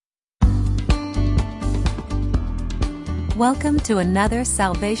Welcome to another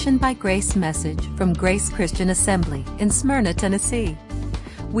Salvation by Grace message from Grace Christian Assembly in Smyrna, Tennessee.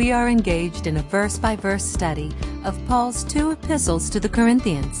 We are engaged in a verse-by-verse study of Paul's two epistles to the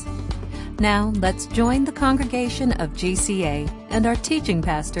Corinthians. Now, let's join the congregation of GCA and our teaching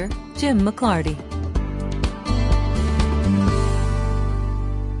pastor, Jim McClarty.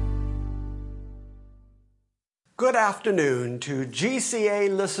 Good afternoon to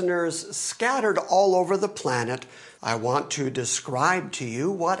GCA listeners scattered all over the planet. I want to describe to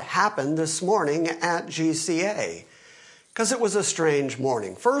you what happened this morning at GCA, because it was a strange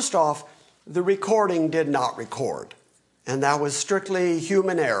morning. First off, the recording did not record, and that was strictly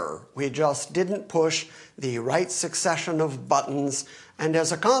human error. We just didn't push the right succession of buttons, and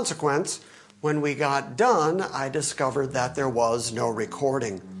as a consequence, when we got done, I discovered that there was no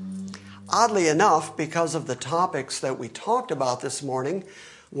recording. Oddly enough, because of the topics that we talked about this morning,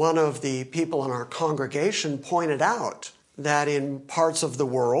 one of the people in our congregation pointed out that in parts of the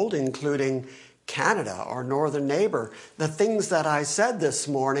world, including Canada, our northern neighbor, the things that I said this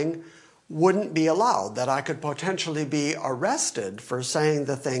morning wouldn't be allowed, that I could potentially be arrested for saying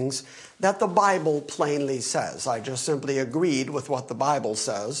the things that the Bible plainly says. I just simply agreed with what the Bible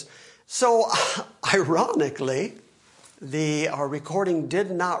says. So, ironically, our recording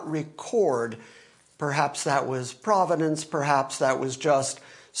did not record. Perhaps that was providence, perhaps that was just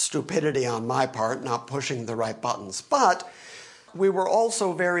stupidity on my part, not pushing the right buttons. But we were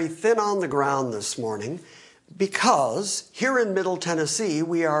also very thin on the ground this morning because here in Middle Tennessee,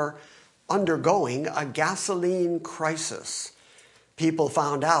 we are undergoing a gasoline crisis. People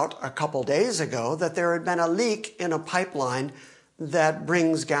found out a couple days ago that there had been a leak in a pipeline that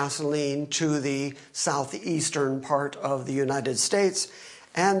brings gasoline to the southeastern part of the United States,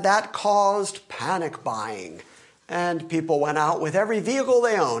 and that caused panic buying. And people went out with every vehicle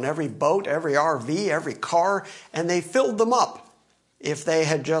they own, every boat, every RV, every car, and they filled them up. If they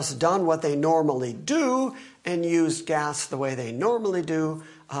had just done what they normally do and used gas the way they normally do,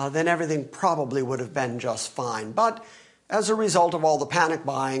 then everything probably would have been just fine. But as a result of all the panic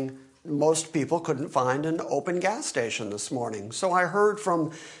buying, most people couldn't find an open gas station this morning. So I heard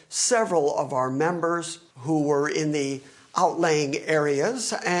from several of our members who were in the outlying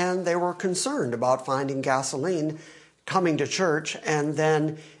areas, and they were concerned about finding gasoline coming to church, and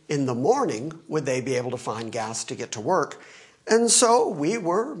then in the morning, would they be able to find gas to get to work? And so we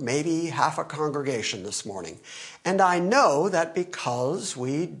were maybe half a congregation this morning. And I know that because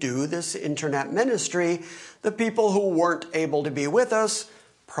we do this internet ministry, the people who weren't able to be with us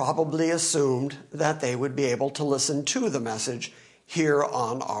probably assumed that they would be able to listen to the message here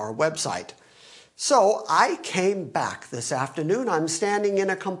on our website. So I came back this afternoon. I'm standing in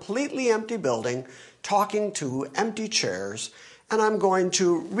a completely empty building, talking to empty chairs, and I'm going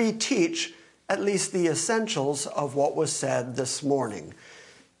to reteach at least the essentials of what was said this morning.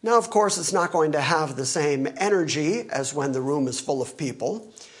 Now, of course, it's not going to have the same energy as when the room is full of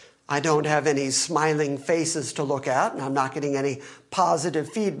people. I don't have any smiling faces to look at, and I'm not getting any positive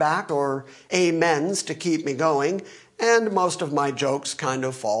feedback or amens to keep me going, and most of my jokes kind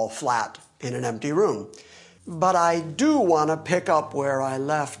of fall flat in an empty room. But I do want to pick up where I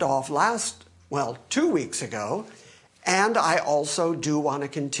left off 2 weeks ago, and I also do want to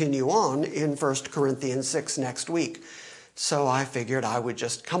continue on in 1 Corinthians 6 next week. So I figured I would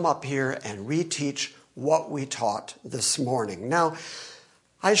just come up here and reteach what we taught this morning. Now,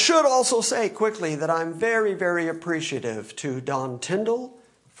 I should also say quickly that I'm very, very appreciative to Don Tyndall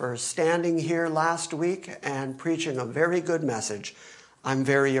for standing here last week and preaching a very good message. I'm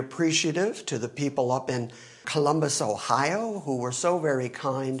very appreciative to the people up in Columbus, Ohio, who were so very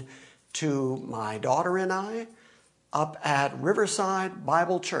kind to my daughter and I up at Riverside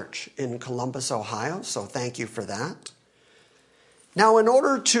Bible Church in Columbus, Ohio. So thank you for that. Now, in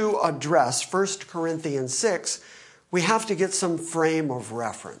order to address 1 Corinthians 6, we have to get some frame of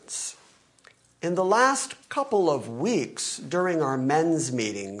reference. In the last couple of weeks during our men's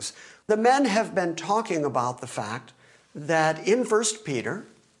meetings, the men have been talking about the fact that in 1 Peter,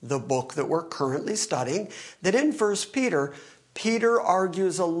 the book that we're currently studying, that in 1 Peter, Peter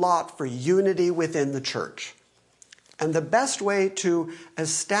argues a lot for unity within the church. And the best way to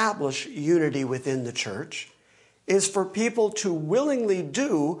establish unity within the church is for people to willingly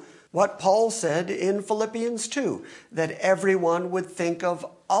do what Paul said in Philippians 2, that everyone would think of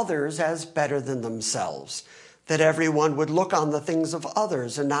others as better than themselves, that everyone would look on the things of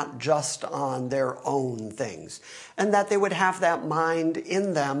others and not just on their own things, and that they would have that mind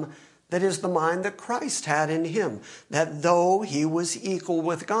in them that is the mind that Christ had in him, that though he was equal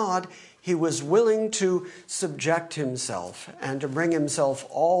with God, he was willing to subject himself and to bring himself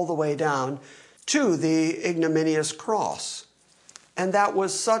all the way down to the ignominious cross. And that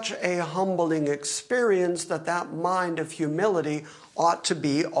was such a humbling experience that mind of humility ought to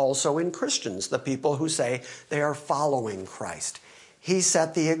be also in Christians, the people who say they are following Christ. He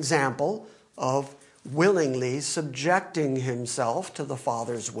set the example of willingly subjecting himself to the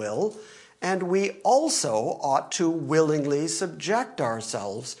Father's will, and we also ought to willingly subject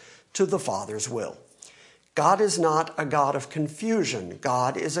ourselves to the Father's will. God is not a God of confusion.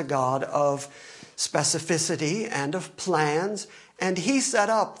 God is a God of specificity and of plans, and he set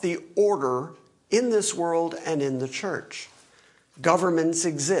up the order in this world and in the church. Governments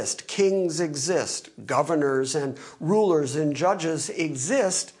exist, kings exist, governors and rulers and judges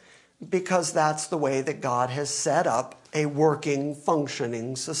exist because that's the way that God has set up a working,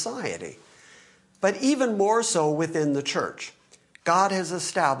 functioning society. But even more so within the church, God has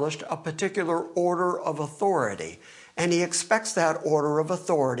established a particular order of authority, and he expects that order of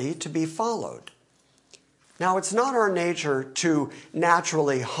authority to be followed. Now, it's not our nature to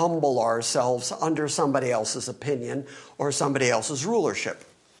naturally humble ourselves under somebody else's opinion or somebody else's rulership.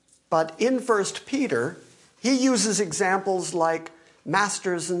 But in 1 Peter, he uses examples like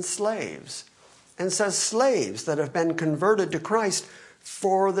masters and slaves, and says slaves that have been converted to Christ,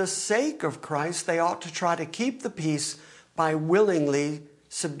 for the sake of Christ, they ought to try to keep the peace by willingly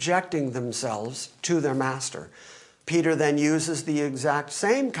subjecting themselves to their master. Peter then uses the exact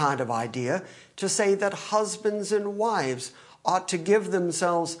same kind of idea to say that husbands and wives ought to give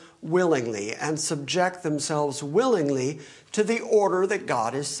themselves willingly and subject themselves willingly to the order that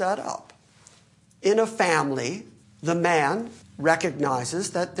God has set up. In a family, the man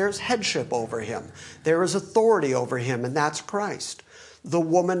recognizes that there's headship over him. There is authority over him, and that's Christ. The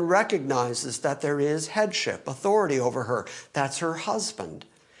woman recognizes that there is headship, authority over her. That's her husband.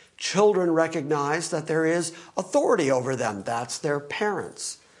 Children recognize that there is authority over them. That's their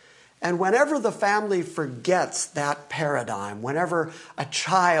parents. And whenever the family forgets that paradigm, whenever a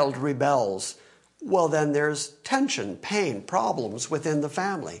child rebels, well, then there's tension, pain, problems within the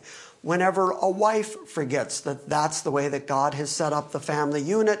family. Whenever a wife forgets that that's the way that God has set up the family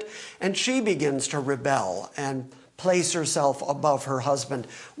unit, and she begins to rebel and place herself above her husband,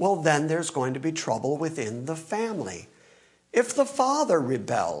 well, then there's going to be trouble within the family. If the father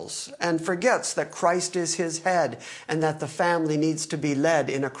rebels and forgets that Christ is his head and that the family needs to be led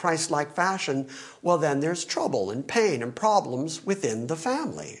in a Christ-like fashion, well, then there's trouble and pain and problems within the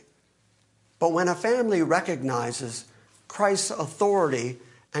family. But when a family recognizes Christ's authority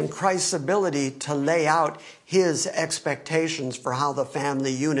and Christ's ability to lay out his expectations for how the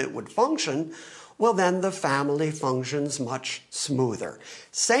family unit would function, well, then the family functions much smoother.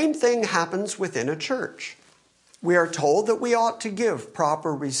 Same thing happens within a church. We are told that we ought to give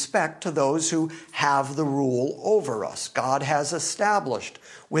proper respect to those who have the rule over us. God has established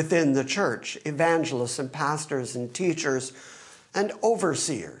within the church evangelists and pastors and teachers and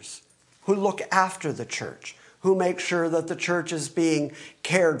overseers who look after the church, who make sure that the church is being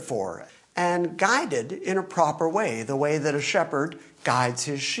cared for and guided in a proper way, the way that a shepherd guides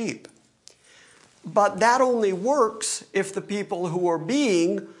his sheep. But that only works if the people who are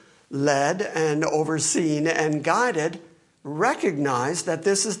being led and overseen and guided recognize that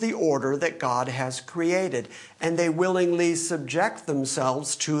this is the order that God has created, and they willingly subject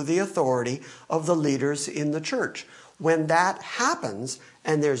themselves to the authority of the leaders in the church. When that happens,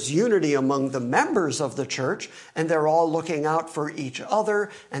 and there's unity among the members of the church, and they're all looking out for each other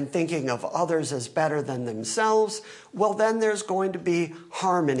and thinking of others as better than themselves, well, then there's going to be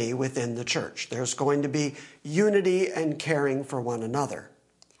harmony within the church. There's going to be unity and caring for one another.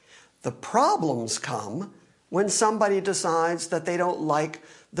 The problems come when somebody decides that they don't like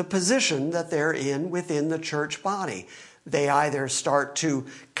the position that they're in within the church body. They either start to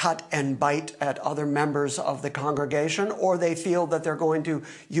cut and bite at other members of the congregation, or they feel that they're going to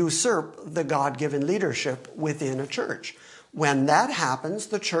usurp the God-given leadership within a church. When that happens,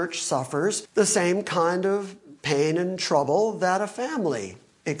 the church suffers the same kind of pain and trouble that a family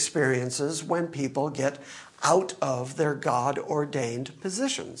experiences when people get out of their God-ordained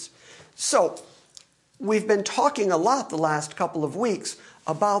positions. So, we've been talking a lot the last couple of weeks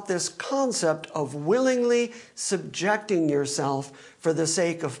about this concept of willingly subjecting yourself for the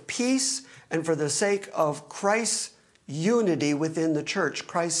sake of peace and for the sake of Christ's unity within the church,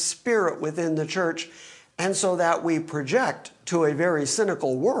 Christ's spirit within the church, and so that we project to a very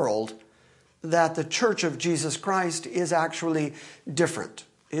cynical world that the Church of Jesus Christ is actually different,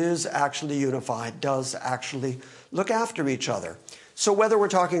 is actually unified, does actually look after each other. So whether we're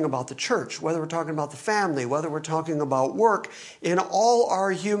talking about the church, whether we're talking about the family, whether we're talking about work, in all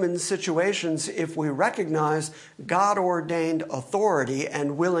our human situations, if we recognize God-ordained authority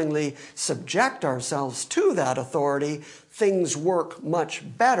and willingly subject ourselves to that authority, things work much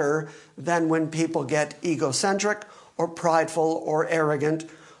better than when people get egocentric or prideful or arrogant,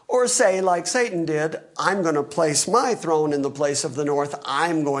 or say, like Satan did, I'm going to place my throne in the place of the north.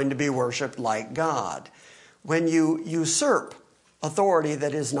 I'm going to be worshiped like God. When you usurp authority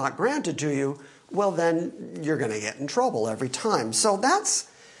that is not granted to you, well, then you're going to get in trouble every time. So that's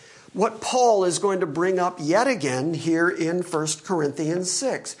what Paul is going to bring up yet again here in 1 Corinthians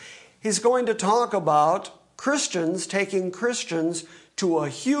 6. He's going to talk about Christians taking Christians to a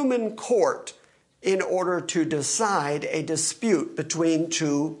human court in order to decide a dispute between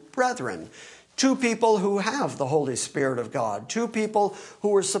two brethren, two people who have the Holy Spirit of God, two people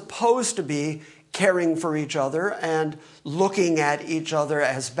who are supposed to be caring for each other and looking at each other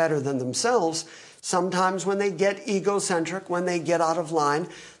as better than themselves. Sometimes when they get egocentric, when they get out of line,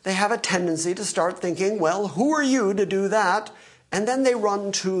 they have a tendency to start thinking, well, who are you to do that? And then they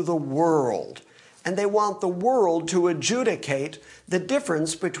run to the world. And they want the world to adjudicate the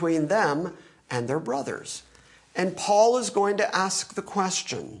difference between them and their brothers. And Paul is going to ask the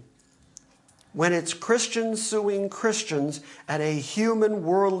question, when it's Christians suing Christians at a human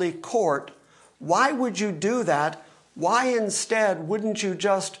worldly court, why would you do that? Why instead wouldn't you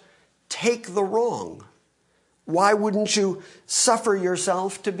just take the wrong? Why wouldn't you suffer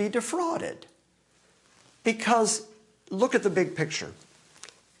yourself to be defrauded? Because look at the big picture.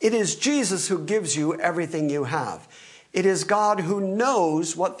 It is Jesus who gives you everything you have. It is God who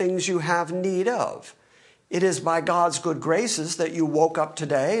knows what things you have need of. It is by God's good graces that you woke up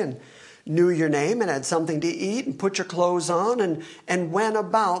today and knew your name and had something to eat and put your clothes on and went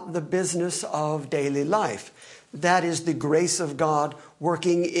about the business of daily life. That is the grace of God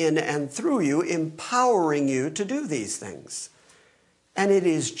working in and through you, empowering you to do these things. And it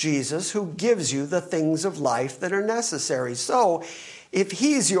is Jesus who gives you the things of life that are necessary. So if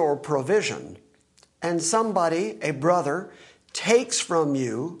He's your provision and somebody, a brother, takes from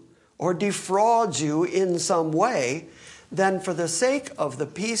you or defrauds you in some way, then for the sake of the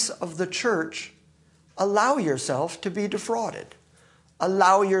peace of the church, allow yourself to be defrauded.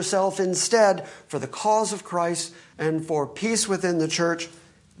 Allow yourself instead, for the cause of Christ and for peace within the church,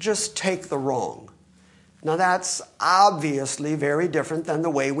 just take the wrong. Now that's obviously very different than the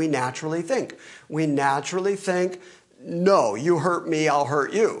way we naturally think. We naturally think, no, you hurt me, I'll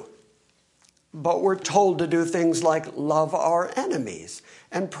hurt you. But we're told to do things like love our enemies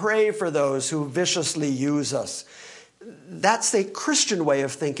and pray for those who viciously use us. That's a Christian way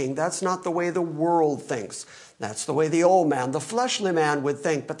of thinking. That's not the way the world thinks. That's the way the old man, the fleshly man would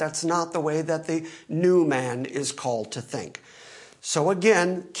think, but that's not the way that the new man is called to think. So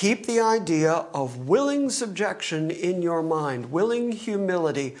again, keep the idea of willing subjection in your mind, willing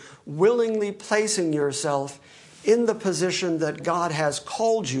humility, willingly placing yourself in the position that God has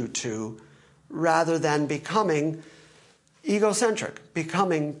called you to, rather than becoming egocentric,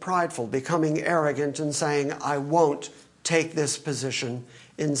 becoming prideful, becoming arrogant and saying, I won't take this position.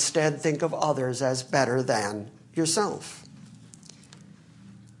 Instead, think of others as better than yourself.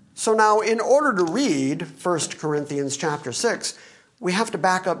 So now, in order to read 1 Corinthians chapter 6, we have to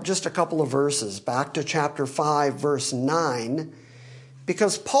back up just a couple of verses, back to chapter 5, verse 9,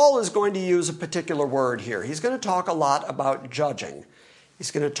 because Paul is going to use a particular word here. He's going to talk a lot about judging.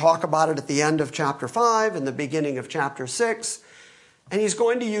 He's going to talk about it at the end of chapter 5 and the beginning of chapter 6. And he's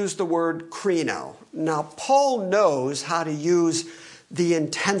going to use the word krino. Now, Paul knows how to use the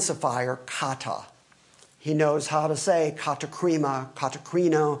intensifier kata. He knows how to say katakrima,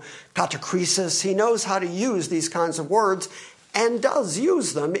 katakrino, katakrisis. He knows how to use these kinds of words and does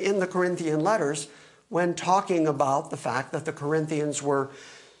use them in the Corinthian letters when talking about the fact that the Corinthians were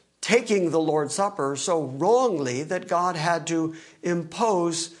taking the Lord's Supper so wrongly that God had to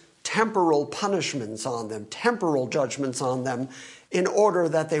impose temporal punishments on them, temporal judgments on them, in order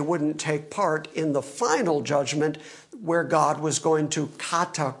that they wouldn't take part in the final judgment where God was going to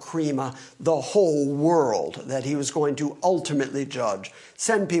katakrima the whole world, that He was going to ultimately judge,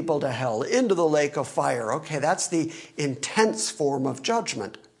 send people to hell, into the lake of fire. Okay, that's the intense form of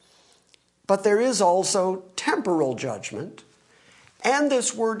judgment. But there is also temporal judgment. And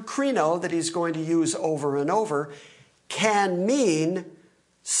this word krino that he's going to use over and over can mean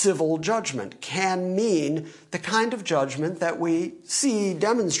civil judgment, can mean the kind of judgment that we see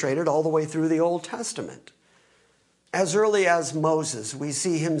demonstrated all the way through the Old Testament. As early as Moses, we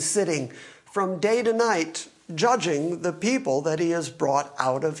see him sitting from day to night judging the people that he has brought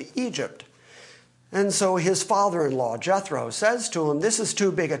out of Egypt. And so his father-in-law, Jethro, says to him, this is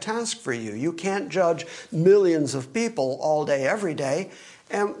too big a task for you. You can't judge millions of people all day, every day.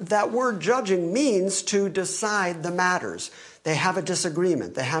 And that word judging means to decide the matters. They have a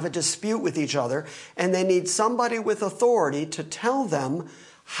disagreement. They have a dispute with each other, and they need somebody with authority to tell them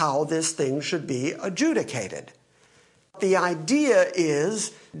how this thing should be adjudicated. The idea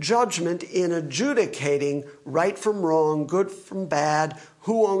is judgment in adjudicating right from wrong, good from bad,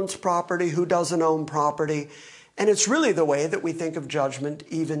 who owns property, who doesn't own property. And it's really the way that we think of judgment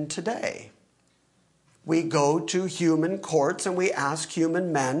even today. We go to human courts and we ask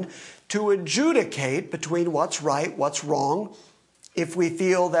human men to adjudicate between what's right, what's wrong. If we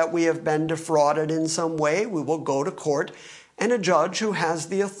feel that we have been defrauded in some way, we will go to court, and a judge who has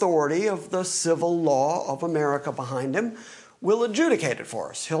the authority of the civil law of America behind him will adjudicate it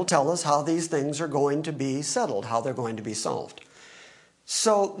for us. He'll tell us how these things are going to be settled, how they're going to be solved.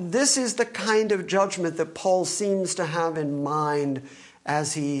 So this is the kind of judgment that Paul seems to have in mind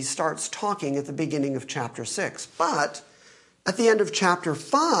as he starts talking at the beginning of chapter 6. But at the end of chapter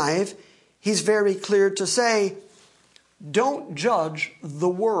 5, he's very clear to say, don't judge the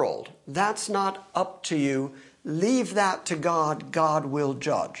world. That's not up to you. Leave that to God. God will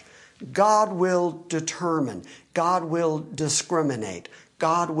judge. God will determine. God will discriminate.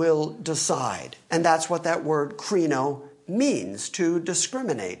 God will decide. And that's what that word krino means, to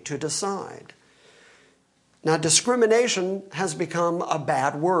discriminate, to decide. Now, discrimination has become a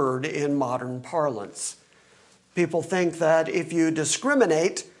bad word in modern parlance. People think that if you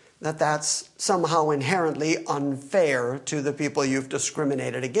discriminate, that's somehow inherently unfair to the people you've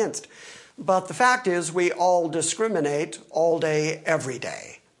discriminated against. But the fact is, we all discriminate all day, every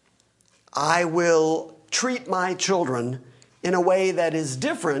day. I will treat my children in a way that is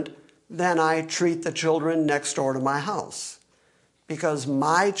different than I treat the children next door to my house, because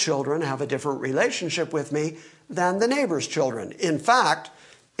my children have a different relationship with me than the neighbor's children. In fact,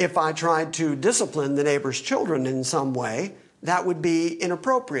 if I tried to discipline the neighbor's children in some way, that would be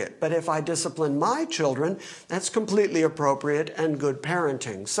inappropriate. But if I discipline my children, that's completely appropriate and good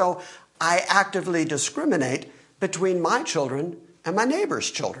parenting. So I actively discriminate between my children and my neighbor's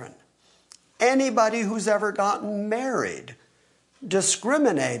children. Anybody who's ever gotten married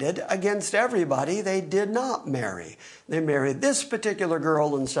discriminated against everybody they did not marry. They married this particular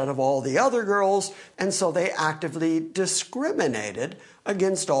girl instead of all the other girls, and so they actively discriminated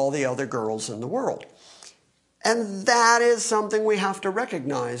against all the other girls in the world. And that is something we have to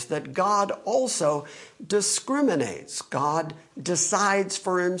recognize, that God also discriminates. God decides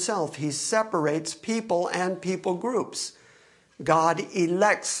for himself. He separates people and people groups. God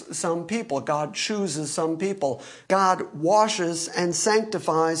elects some people. God chooses some people. God washes and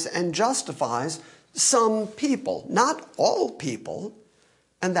sanctifies and justifies some people, not all people.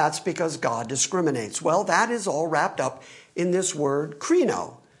 And that's because God discriminates. Well, that is all wrapped up in this word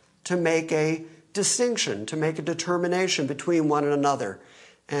krino, to make a distinction, to make a determination between one and another,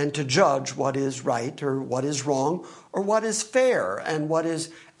 and to judge what is right or what is wrong, or what is fair and what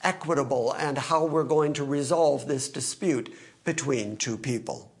is equitable, and how we're going to resolve this dispute between two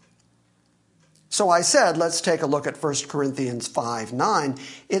people. So I said, let's take a look at 1 Corinthians 5:9.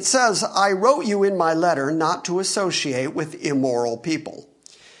 It says, I wrote you in my letter not to associate with immoral people.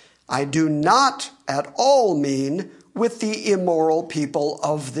 I do not at all mean with the immoral people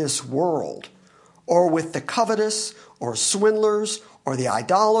of this world, or with the covetous, or swindlers, or the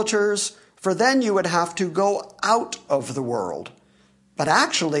idolaters, for then you would have to go out of the world. But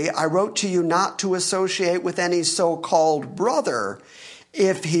actually, I wrote to you not to associate with any so-called brother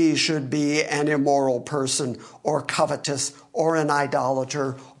if he should be an immoral person, or covetous, or an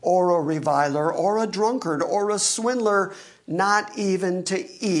idolater, or a reviler, or a drunkard, or a swindler, not even to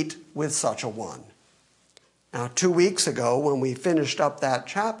eat with such a one. Now, 2 weeks ago, when we finished up that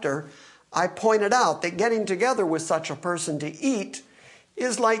chapter, I pointed out that getting together with such a person to eat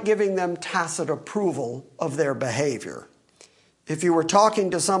is like giving them tacit approval of their behavior. If you were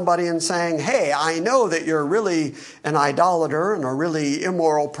talking to somebody and saying, hey, I know that you're really an idolater and a really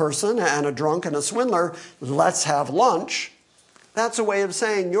immoral person and a drunk and a swindler, let's have lunch, that's a way of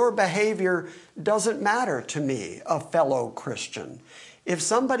saying your behavior doesn't matter to me, a fellow Christian. If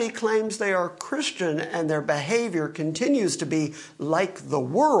somebody claims they are Christian and their behavior continues to be like the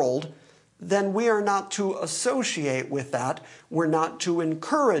world, then we are not to associate with that. We're not to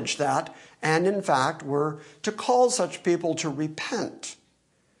encourage that. And in fact, we're to call such people to repent.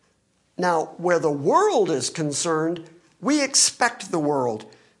 Now, where the world is concerned, we expect the world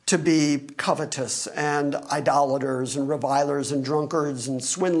to be covetous and idolaters and revilers and drunkards and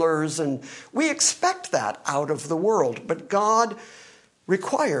swindlers, and we expect that out of the world. But God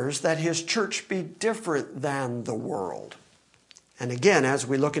requires that his church be different than the world. And again, as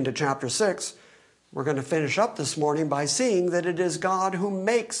we look into chapter 6, we're going to finish up this morning by seeing that it is God who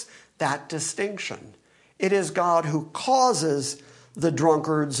makes that distinction. It is God who causes the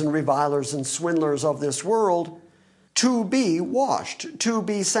drunkards and revilers and swindlers of this world to be washed, to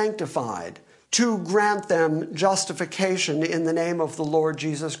be sanctified, to grant them justification in the name of the Lord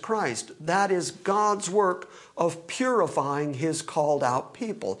Jesus Christ. That is God's work of purifying his called out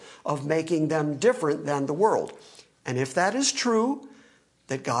people, of making them different than the world. And if that is true,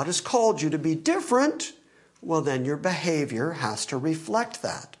 that God has called you to be different, well, then your behavior has to reflect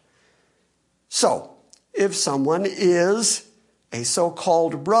that. So, if someone is a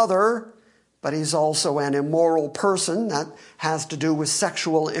so-called brother, but he's also an immoral person, that has to do with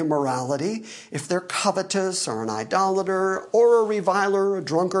sexual immorality, if they're covetous or an idolater or a reviler, a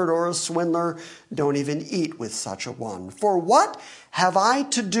drunkard or a swindler, don't even eat with such a one. For what have I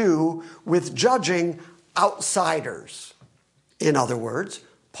to do with judging outsiders? In other words,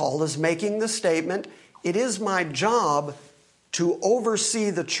 Paul is making the statement, it is my job to oversee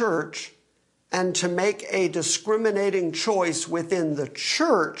the church and to make a discriminating choice within the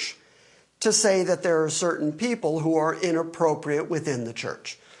church to say that there are certain people who are inappropriate within the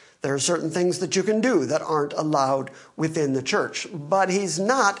church. There are certain things that you can do that aren't allowed within the church. But he's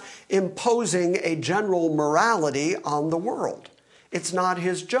not imposing a general morality on the world. It's not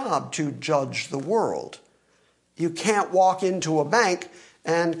his job to judge the world. You can't walk into a bank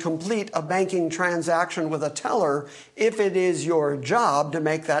and complete a banking transaction with a teller if it is your job to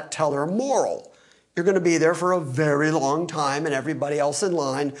make that teller moral. You're going to be there for a very long time, and everybody else in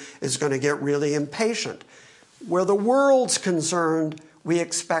line is going to get really impatient. Where the world's concerned, we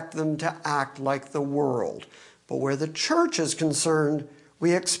expect them to act like the world. But where the church is concerned,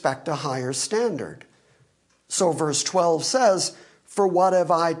 we expect a higher standard. So verse 12 says, "For what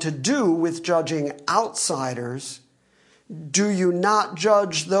have I to do with judging outsiders? Do you not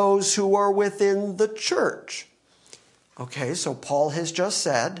judge those who are within the church?" Okay, so Paul has just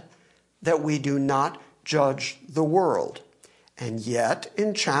said that we do not judge the world. And yet,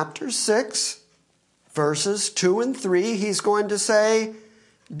 in chapter 6, verses 2 and 3, he's going to say,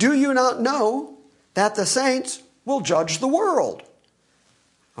 "Do you not know that the saints will judge the world?"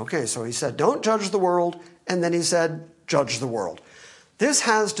 Okay, so he said, don't judge the world, and then he said, judge the world. This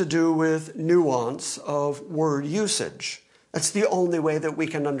has to do with nuance of word usage. That's the only way that we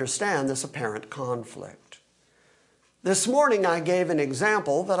can understand this apparent conflict. This morning I gave an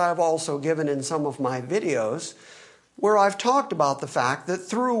example that I've also given in some of my videos where I've talked about the fact that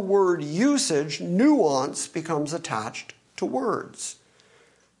through word usage, nuance becomes attached to words.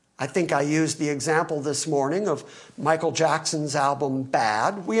 I think I used the example this morning of Michael Jackson's album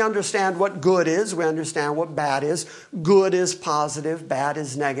Bad. We understand what good is. We understand what bad is. Good is positive. Bad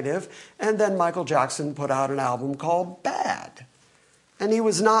is negative. And then Michael Jackson put out an album called Bad. And he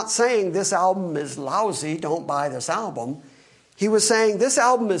was not saying this album is lousy, don't buy this album. He was saying this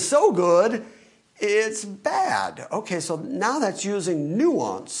album is so good, it's bad. Okay, so now that's using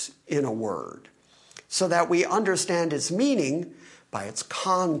nuance in a word so that we understand its meaning by its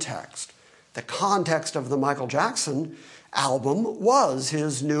context. The context of the Michael Jackson album was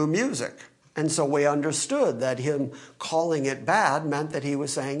his new music. And so we understood that him calling it bad meant that he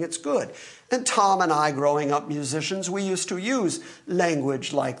was saying it's good. And Tom and I, growing up musicians, we used to use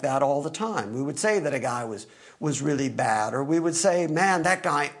language like that all the time. We would say that a guy was really bad, or we would say, man, that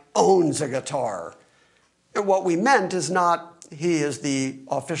guy owns a guitar. And what we meant is not he is the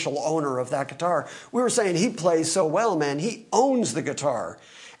official owner of that guitar. We were saying he plays so well, man, he owns the guitar.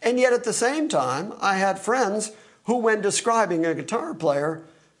 And yet at the same time, I had friends who, when describing a guitar player,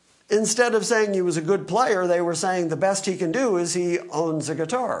 instead of saying he was a good player, they were saying the best he can do is he owns a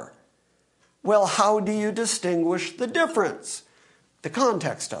guitar. Well, how do you distinguish the difference? The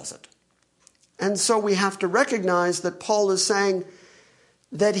context does it. And so we have to recognize that Paul is saying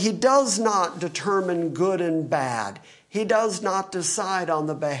that he does not determine good and bad. He does not decide on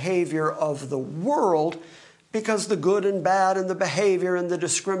the behavior of the world, because the good and bad and the behavior and the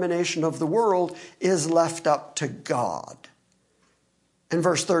discrimination of the world is left up to God. And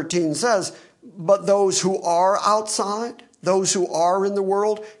verse 13 says, but those who are outside, those who are in the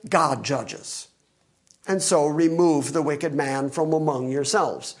world, God judges. And so remove the wicked man from among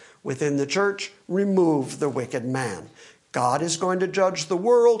yourselves. Within the church, remove the wicked man. God is going to judge the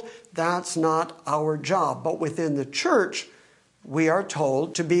world. That's not our job. But within the church, we are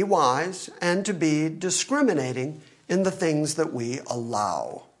told to be wise and to be discriminating in the things that we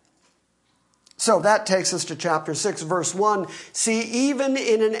allow. So that takes us to chapter 6, verse 1. See, even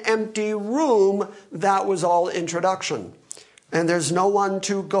in an empty room, that was all introduction. And there's no one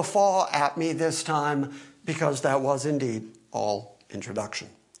to guffaw at me this time, because that was indeed all introduction.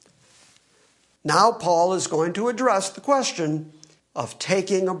 Now Paul is going to address the question of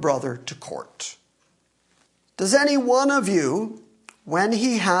taking a brother to court. Does any one of you, when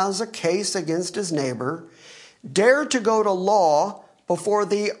he has a case against his neighbor, dare to go to law before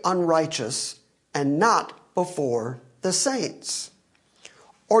the unrighteous and not before the saints?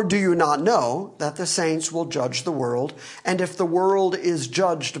 Or do you not know that the saints will judge the world? And if the world is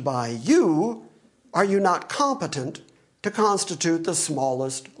judged by you, are you not competent to constitute the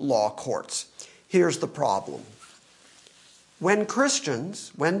smallest law courts? Here's the problem. When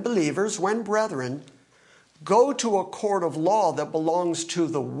Christians, when believers, when brethren go to a court of law that belongs to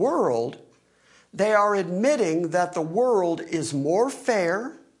the world, they are admitting that the world is more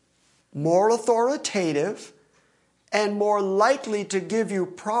fair, more authoritative, and more likely to give you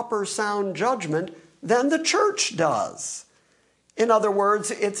proper sound judgment than the church does. In other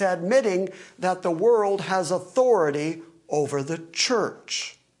words, it's admitting that the world has authority over the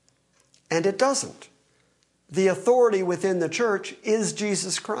church. And it doesn't. The authority within the church is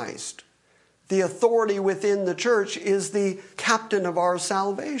Jesus Christ. The authority within the church is the captain of our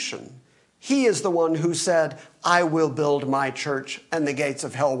salvation. He is the one who said, I will build my church and the gates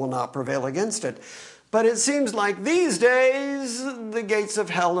of hell will not prevail against it. But it seems like these days, the gates of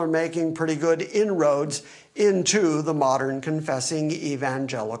hell are making pretty good inroads into the modern confessing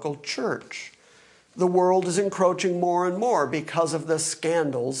evangelical church. The world is encroaching more and more because of the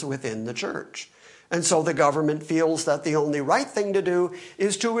scandals within the church. And so the government feels that the only right thing to do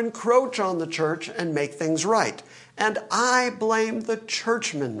is to encroach on the church and make things right. And I blame the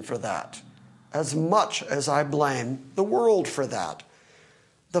churchmen for that, as much as I blame the world for that.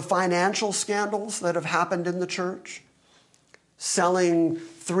 The financial scandals that have happened in the church, selling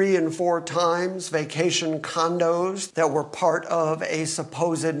 3 and 4 times vacation condos that were part of a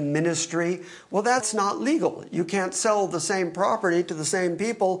supposed ministry, well, that's not legal. You can't sell the same property to the same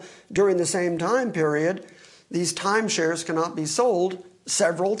people during the same time period. These timeshares cannot be sold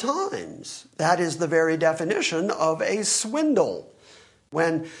several times. That is the very definition of a swindle.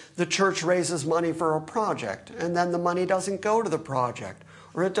 When the church raises money for a project and then the money doesn't go to the project,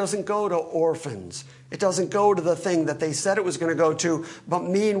 or it doesn't go to orphans. It doesn't go to the thing that they said it was going to go to. But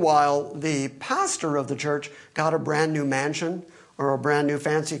meanwhile, the pastor of the church got a brand new mansion or a brand new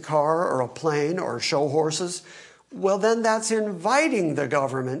fancy car or a plane or show horses. Well, then that's inviting the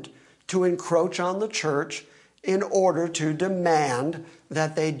government to encroach on the church in order to demand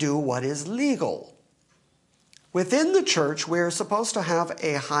that they do what is legal. Within the church, we're supposed to have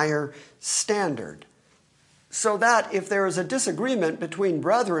a higher standard, so that if there is a disagreement between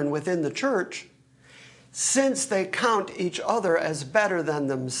brethren within the church, since they count each other as better than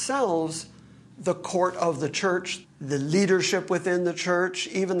themselves, the court of the church, the leadership within the church,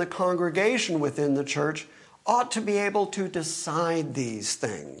 even the congregation within the church, ought to be able to decide these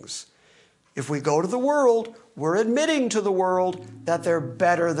things. If we go to the world, we're admitting to the world that they're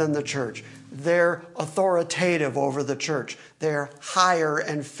better than the church. They're authoritative over the church. They're higher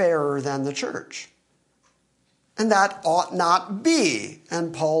and fairer than the church. And that ought not be,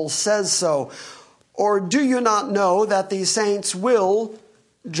 and Paul says so. Or do you not know that the saints will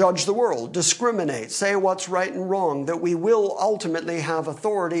judge the world, discriminate, say what's right and wrong, that we will ultimately have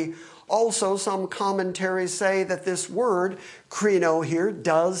authority? Also, some commentaries say that this word, krino here,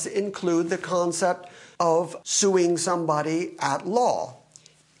 does include the concept of suing somebody at law.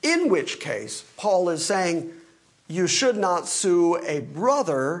 In which case, Paul is saying you should not sue a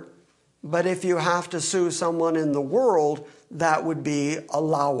brother, but if you have to sue someone in the world, that would be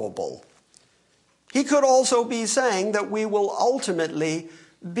allowable. He could also be saying that we will ultimately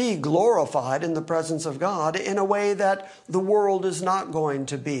be glorified in the presence of God in a way that the world is not going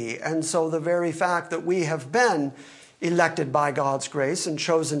to be. And so the very fact that we have been elected by God's grace and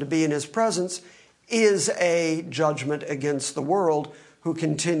chosen to be in His presence is a judgment against the world who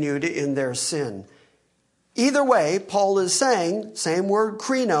continued in their sin. Either way, Paul is saying, same word,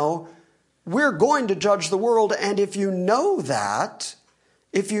 krino, we're going to judge the world, and if you know that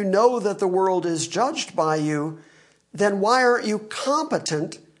the world is judged by you, then why aren't you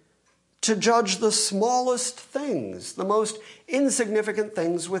competent to judge the smallest things, the most insignificant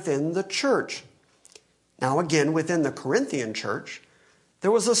things within the church? Now again, within the Corinthian church, there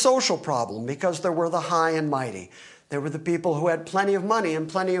was a social problem because there were the high and mighty. There were the people who had plenty of money and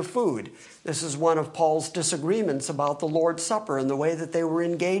plenty of food. This is one of Paul's disagreements about the Lord's Supper and the way that they were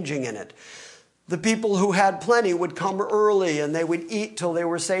engaging in it. The people who had plenty would come early and they would eat till they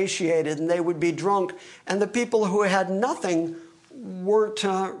were satiated and they would be drunk. And the people who had nothing weren't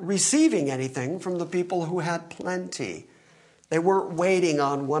receiving anything from the people who had plenty. They weren't waiting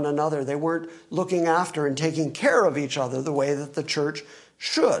on one another. They weren't looking after and taking care of each other the way that the church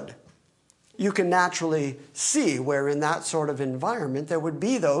should. You can naturally see where in that sort of environment there would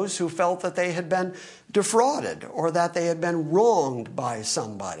be those who felt that they had been defrauded or that they had been wronged by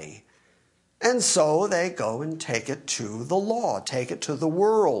somebody. And so they go and take it to the law, take it to the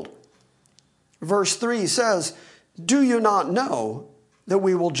world. Verse 3 says, "Do you not know that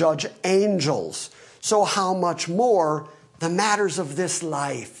we will judge angels? So how much more the matters of this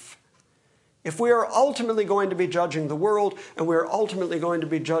life?" If we are ultimately going to be judging the world and we are ultimately going to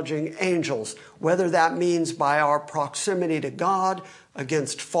be judging angels, whether that means by our proximity to God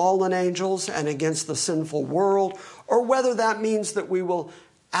against fallen angels and against the sinful world, or whether that means that we will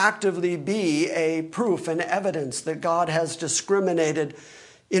actively be a proof and evidence that God has discriminated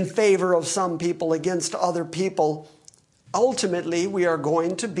in favor of some people against other people, ultimately we are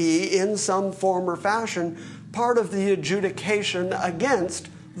going to be, in some form or fashion, part of the adjudication against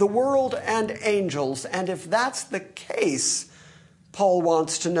the world and angels. And if that's the case, Paul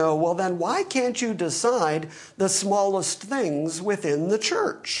wants to know, well then why can't you decide the smallest things within the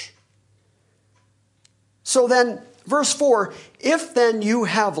church? So then, verse 4, "If then you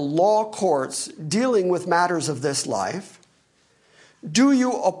have law courts dealing with matters of this life, do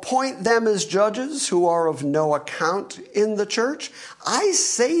you appoint them as judges who are of no account in the church? I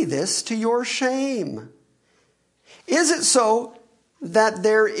say this to your shame. Is it so that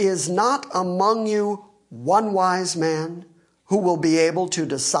there is not among you one wise man who will be able to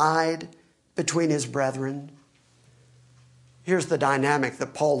decide between his brethren?" Here's the dynamic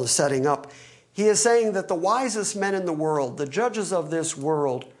that Paul is setting up. He is saying that the wisest men in the world, the judges of this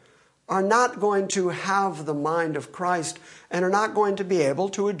world, are not going to have the mind of Christ and are not going to be able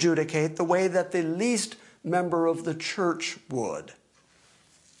to adjudicate the way that the least member of the church would.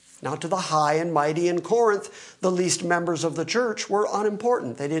 Now, to the high and mighty in Corinth, the least members of the church were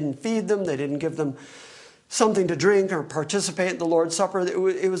unimportant. They didn't feed them. They didn't give them something to drink or participate in the Lord's Supper.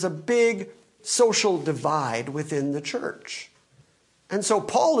 It was a big social divide within the church. And so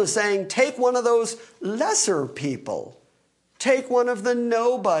Paul is saying, take one of those lesser people. Take one of the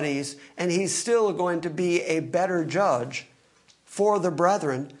nobodies, and he's still going to be a better judge for the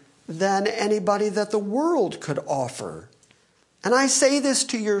brethren than anybody that the world could offer. And I say this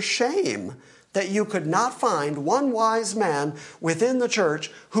to your shame, that you could not find one wise man within the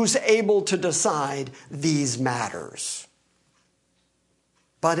church who's able to decide these matters.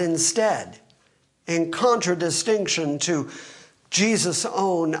 But instead, in contradistinction to Jesus'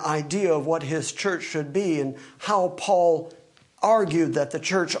 own idea of what his church should be and how Paul argued that the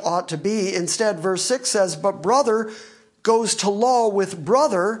church ought to be, instead, verse 6 says, "But brother goes to law with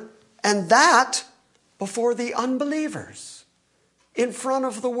brother, and that before the unbelievers," in front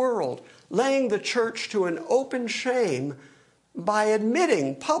of the world, laying the church to an open shame by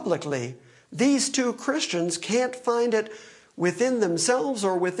admitting publicly these two Christians can't find it within themselves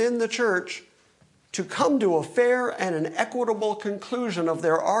or within the church to come to a fair and an equitable conclusion of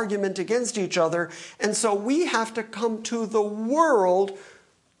their argument against each other. And so we have to come to the world,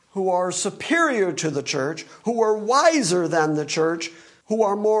 who are superior to the church, who are wiser than the church, who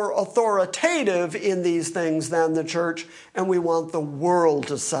are more authoritative in these things than the church, and we want the world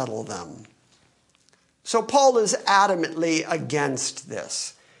to settle them. So Paul is adamantly against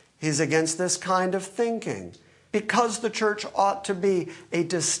this. He's against this kind of thinking, because the church ought to be a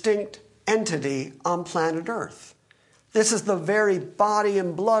distinct entity on planet Earth. This is the very body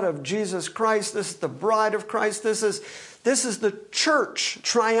and blood of Jesus Christ. This is the bride of Christ. This is the church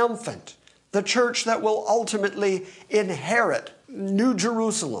triumphant, the church that will ultimately inherit New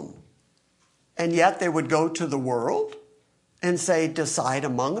Jerusalem. And yet they would go to the world and say, decide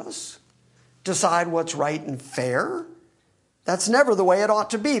among us, decide what's right and fair. That's never the way it ought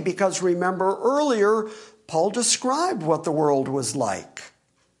to be, because remember earlier, Paul described what the world was like.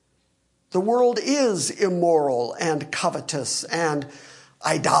 The world is immoral and covetous and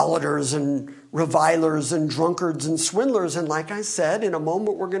idolaters and revilers and drunkards and swindlers. And like I said, in a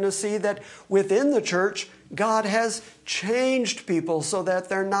moment we're going to see that within the church, God has changed people so that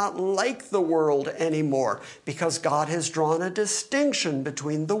they're not like the world anymore, because God has drawn a distinction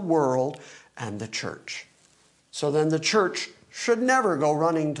between the world and the church. So then the church should never go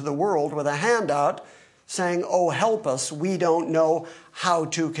running to the world with a handout saying, "Oh, help us, we don't know how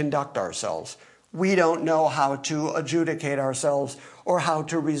to conduct ourselves. We don't know how to adjudicate ourselves or how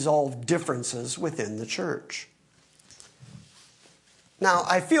to resolve differences within the church." Now,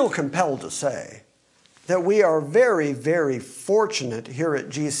 I feel compelled to say that we are very, very fortunate here at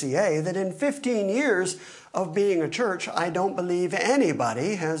GCA that in 15 years of being a church, I don't believe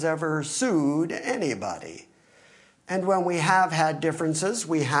anybody has ever sued anybody. And when we have had differences,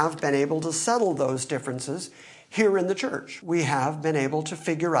 we have been able to settle those differences here in the church. We have been able to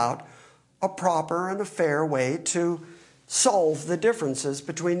figure out a proper and a fair way to solve the differences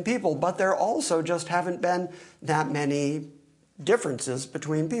between people. But there also just haven't been that many differences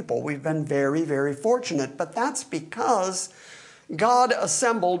between people. We've been very, very fortunate. But that's because God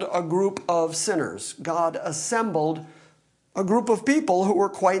assembled a group of sinners. God assembled a group of people who were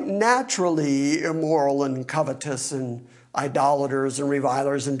quite naturally immoral and covetous and idolaters and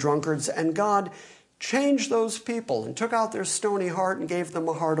revilers and drunkards. And God changed those people and took out their stony heart and gave them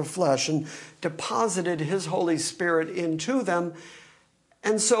a heart of flesh and deposited His Holy Spirit into them.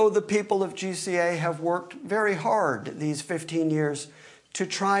 And so the people of GCA have worked very hard these 15 years to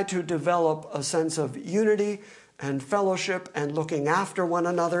try to develop a sense of unity and fellowship and looking after one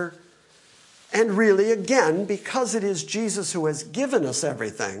another. And really, again, because it is Jesus who has given us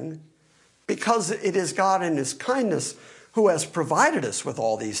everything, because it is God in His kindness who has provided us with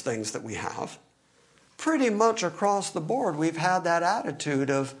all these things that we have, pretty much across the board we've had that attitude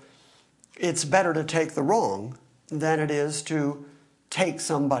of it's better to take the wrong than it is to take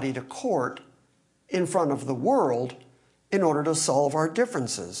somebody to court in front of the world in order to solve our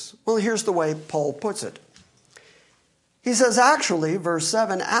differences. Well, here's the way Paul puts it. He says, actually, verse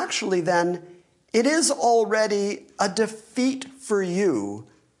 7, actually then, it is already a defeat for you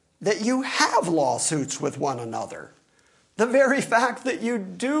that you have lawsuits with one another. The very fact that you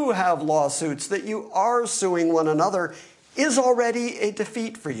do have lawsuits, that you are suing one another, is already a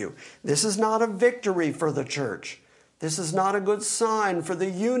defeat for you. This is not a victory for the church. This is not a good sign for the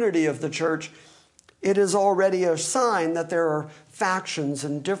unity of the church. It is already a sign that there are factions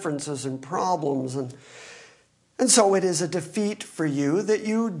and differences and problems. And so it is a defeat for you that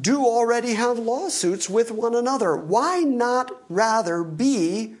you do already have lawsuits with one another. Why not rather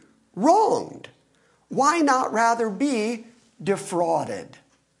be wronged? Why not rather be defrauded?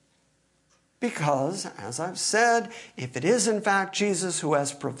 Because, as I've said, if it is in fact Jesus who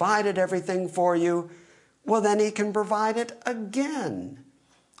has provided everything for you, well, then He can provide it again.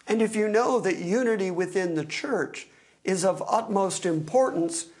 And if you know that unity within the church is of utmost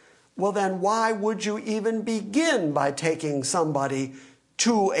importance, well, then why would you even begin by taking somebody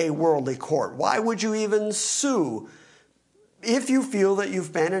to a worldly court? Why would you even sue? If you feel that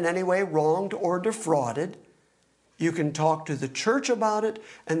you've been in any way wronged or defrauded, you can talk to the church about it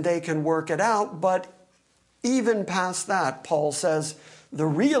and they can work it out. But even past that, Paul says the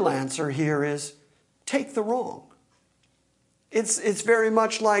real answer here is take the wrong. It's very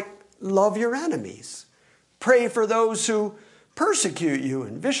much like love your enemies. Pray for those who persecute you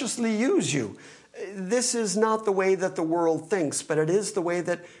and viciously use you. This is not the way that the world thinks, but it is the way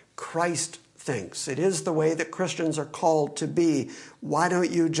that Christ thinks. It is the way that Christians are called to be. Why don't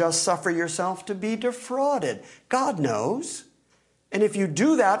you just suffer yourself to be defrauded? God knows. And if you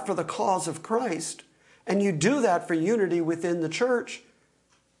do that for the cause of Christ, and you do that for unity within the church,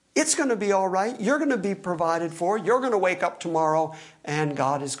 it's going to be all right. You're going to be provided for. You're going to wake up tomorrow, and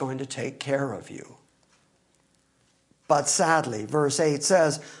God is going to take care of you. But sadly, verse 8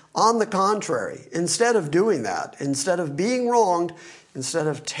 says, on the contrary, instead of doing that, instead of being wronged, instead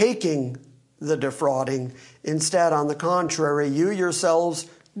of taking the defrauding, instead, on the contrary, you yourselves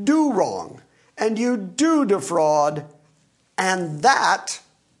do wrong, and you do defraud, and that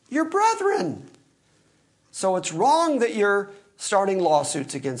your brethren. So it's wrong that you're starting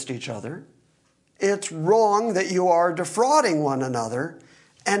lawsuits against each other. It's wrong that you are defrauding one another,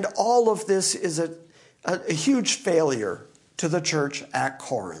 and all of this is a huge failure to the church at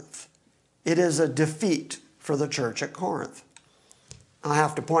Corinth. It is a defeat for the church at Corinth. I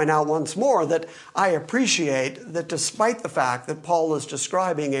have to point out once more that I appreciate that despite the fact that Paul is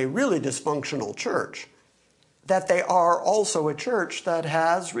describing a really dysfunctional church, that they are also a church that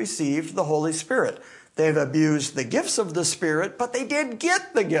has received the Holy Spirit. They've abused the gifts of the Spirit, but they did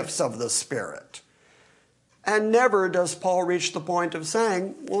get the gifts of the Spirit. And never does Paul reach the point of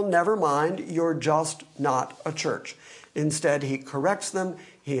saying, well, never mind, you're just not a church. Instead, he corrects them,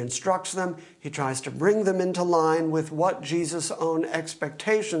 he instructs them, he tries to bring them into line with what Jesus' own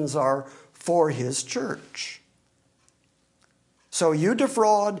expectations are for His church. So you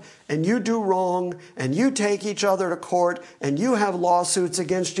defraud, and you do wrong, and you take each other to court, and you have lawsuits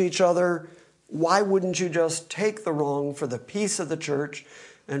against each other. Why wouldn't you just take the wrong for the peace of the church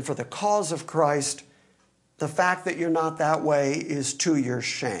and for the cause of Christ? The fact that you're not that way is to your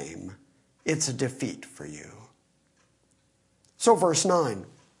shame. It's a defeat for you. So verse 9.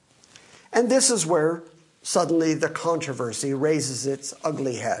 And this is where suddenly the controversy raises its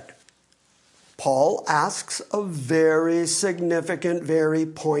ugly head. Paul asks a very significant, very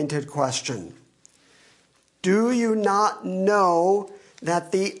pointed question. Do you not know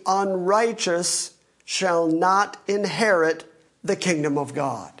that the unrighteous shall not inherit the kingdom of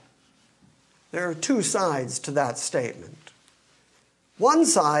God? There are two sides to that statement. One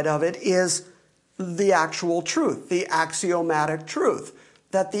side of it is the actual truth, the axiomatic truth,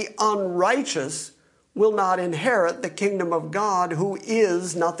 that the unrighteous will not inherit the kingdom of God, who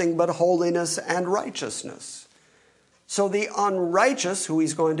is nothing but holiness and righteousness. So the unrighteous, who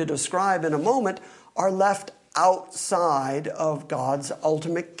he's going to describe in a moment, are left outside of God's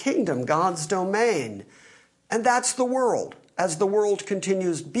ultimate kingdom, God's domain. And that's the world. As the world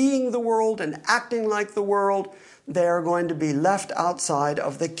continues being the world and acting like the world, they are going to be left outside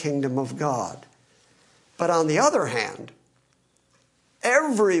of the kingdom of God. But on the other hand,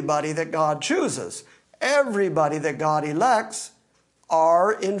 everybody that God chooses, everybody that God elects,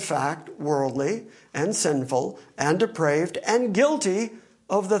 are in fact worldly and sinful and depraved and guilty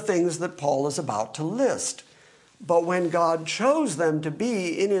of the things that Paul is about to list. But when God chose them to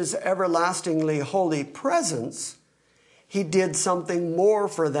be in his everlastingly holy presence, he did something more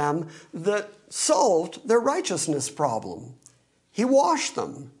for them that solved their righteousness problem. He washed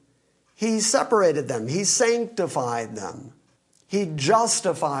them. He separated them. He sanctified them. He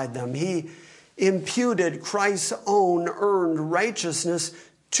justified them. He imputed Christ's own earned righteousness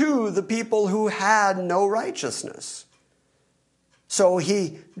to the people who had no righteousness. So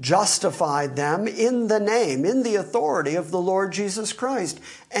he justified them in the name, in the authority of the Lord Jesus Christ,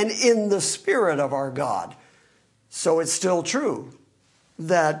 and in the Spirit of our God. So it's still true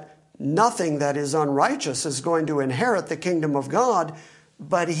that nothing that is unrighteous is going to inherit the kingdom of God,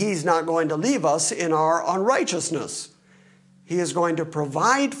 but he's not going to leave us in our unrighteousness. He is going to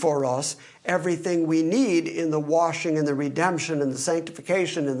provide for us everything we need in the washing and the redemption and the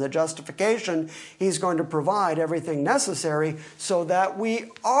sanctification and the justification. He's going to provide everything necessary so that we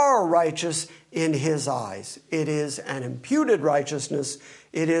are righteous in his eyes. It is an imputed righteousness.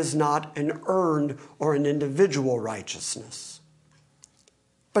 It is not an earned or an individual righteousness.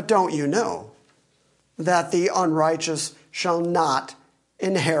 But don't you know that the unrighteous shall not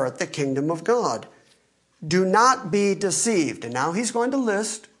inherit the kingdom of God? Do not be deceived. And now he's going to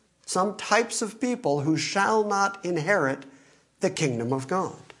list some types of people who shall not inherit the kingdom of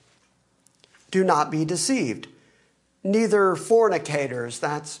God. Do not be deceived. Neither fornicators,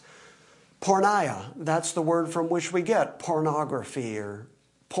 that's porneia, that's the word from which we get pornography or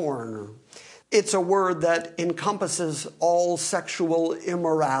porn. It's a word that encompasses all sexual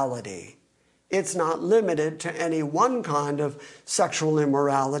immorality. It's not limited to any one kind of sexual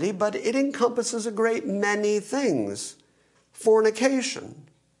immorality, but it encompasses a great many things. Fornication.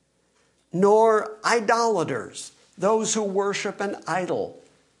 Nor idolaters, those who worship an idol.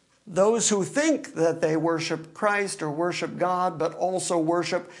 Those who think that they worship Christ or worship God, but also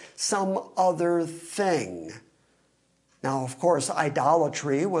worship some other thing. Now, of course,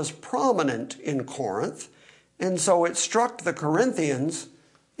 idolatry was prominent in Corinth, and so it struck the Corinthians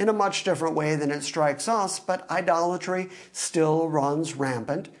in a much different way than it strikes us, but idolatry still runs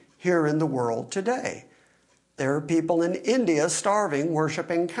rampant here in the world today. There are people in India starving,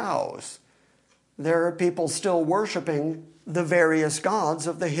 worshiping cows. There are people still worshiping the various gods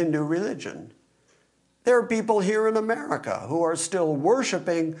of the Hindu religion. There are people here in America who are still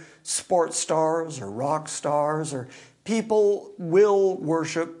worshiping sports stars or rock stars, or people will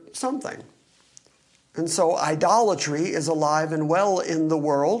worship something. And so idolatry is alive and well in the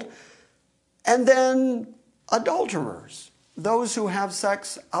world. And then adulterers, those who have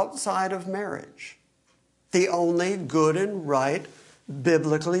sex outside of marriage. The only good and right,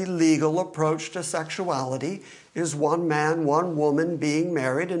 biblically legal approach to sexuality is one man, one woman being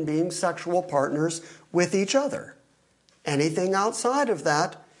married and being sexual partners with each other. Anything outside of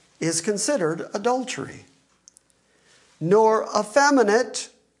that is considered adultery. Nor effeminate,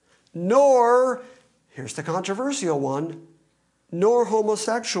 nor, here's the controversial one, nor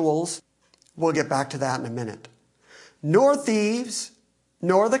homosexuals, we'll get back to that in a minute, nor thieves,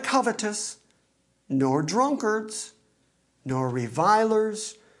 nor the covetous, nor drunkards, nor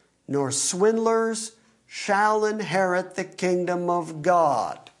revilers, nor swindlers shall inherit the kingdom of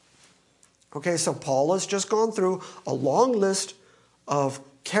God. Okay, so Paul has just gone through a long list of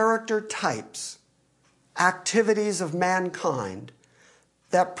character types, activities of mankind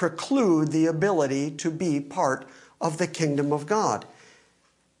that preclude the ability to be part of the kingdom of God.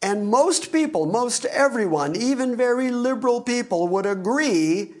 And most people, most everyone, even very liberal people, would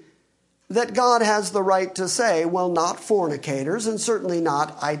agree that God has the right to say, well, not fornicators and certainly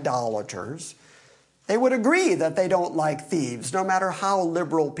not idolaters. They would agree that they don't like thieves. No matter how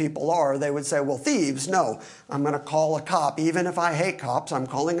liberal people are, they would say, well, thieves, no, I'm going to call a cop. Even if I hate cops, I'm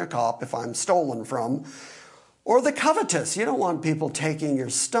calling a cop if I'm stolen from. Or the covetous. You don't want people taking your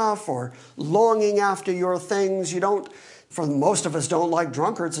stuff or longing after your things. For most of us don't like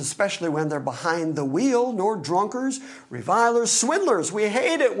drunkards, especially when they're behind the wheel, nor drunkards, revilers, swindlers. We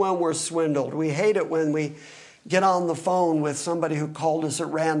hate it when we're swindled. We hate it when we get on the phone with somebody who called us at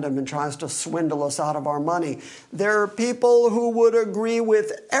random and tries to swindle us out of our money. There are people who would agree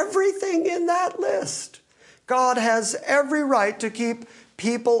with everything in that list. God has every right to keep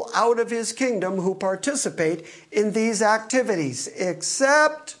people out of his kingdom who participate in these activities,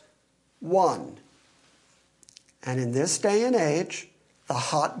 except one. And in this day and age, the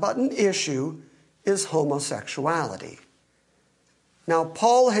hot button issue is homosexuality. Now,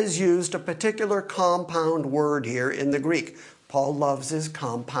 Paul has used a particular compound word here in the Greek. Paul loves his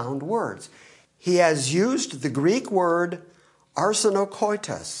compound words. He has used the Greek word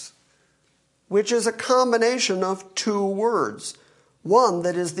arsenokoitos, which is a combination of two words. One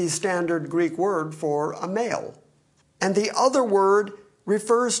that is the standard Greek word for a male, and the other word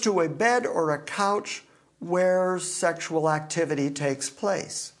refers to a bed or a couch where sexual activity takes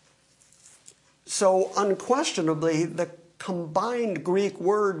place. So unquestionably, the combined Greek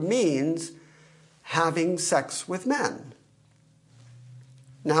word means having sex with men.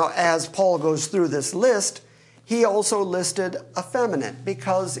 Now, as Paul goes through this list, he also listed effeminate,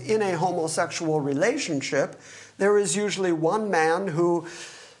 because in a homosexual relationship, there is usually one man who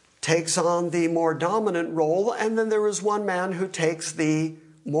takes on the more dominant role, and then there is one man who takes the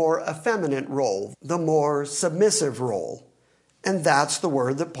more effeminate role, the more submissive role. And that's the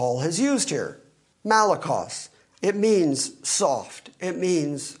word that Paul has used here, malakos. It means soft. It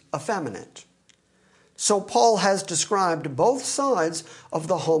means effeminate. So Paul has described both sides of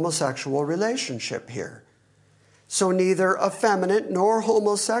the homosexual relationship here. So neither effeminate nor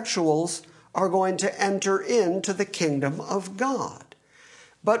homosexuals are going to enter into the kingdom of God.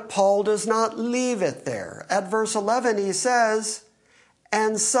 But Paul does not leave it there. At verse 11 he says,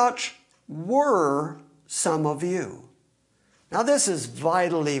 "And such were some of you." Now this is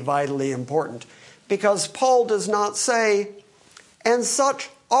vitally, vitally important, because Paul does not say, "And such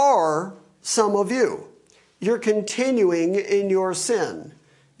are some of you." You're continuing in your sin.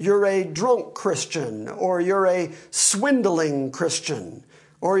 You're a drunk Christian, or you're a swindling Christian,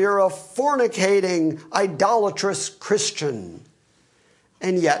 or you're a fornicating, idolatrous Christian.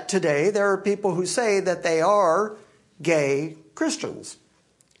 And yet today there are people who say that they are gay Christians.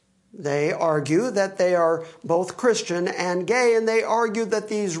 They argue that they are both Christian and gay, and they argue that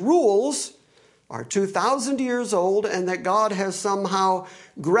these rules are 2,000 years old and that God has somehow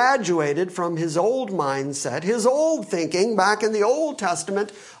graduated from his old mindset, his old thinking back in the Old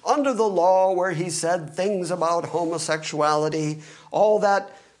Testament under the law where he said things about homosexuality, all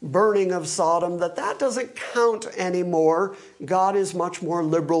that burning of Sodom, that doesn't count anymore. God is much more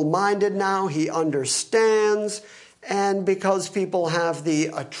liberal-minded now. He understands. And because people have the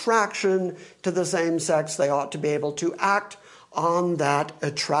attraction to the same sex, they ought to be able to act on that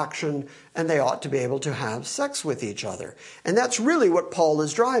attraction, and they ought to be able to have sex with each other. And that's really what Paul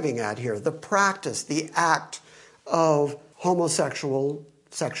is driving at here, the practice, the act of homosexual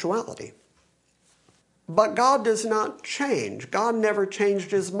sexuality. But God does not change. God never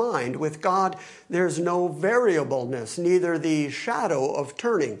changed his mind. With God, there's no variableness, neither the shadow of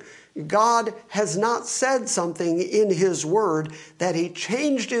turning. God has not said something in his word that he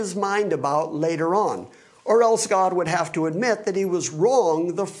changed his mind about later on, or else God would have to admit that he was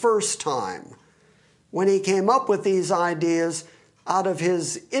wrong the first time. When he came up with these ideas out of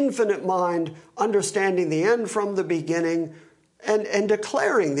his infinite mind, understanding the end from the beginning, and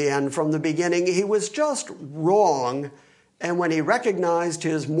declaring the end from the beginning, he was just wrong. And when he recognized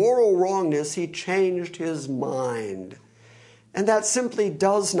his moral wrongness, he changed his mind. And that simply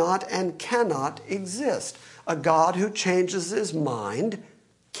does not and cannot exist. A God who changes his mind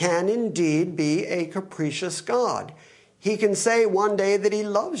can indeed be a capricious God. He can say one day that he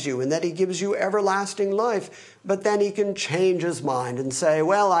loves you and that he gives you everlasting life, but then he can change his mind and say,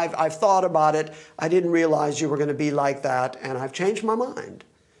 well, I've thought about it. I didn't realize you were going to be like that, and I've changed my mind.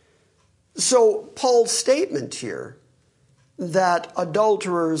 So Paul's statement here that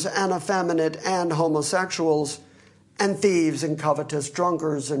adulterers and effeminate and homosexuals and thieves and covetous,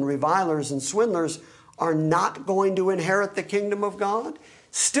 drunkards and revilers and swindlers are not going to inherit the kingdom of God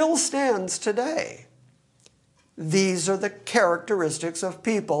still stands today. These are the characteristics of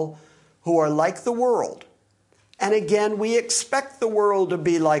people who are like the world. And again, we expect the world to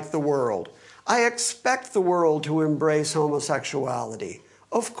be like the world. I expect the world to embrace homosexuality.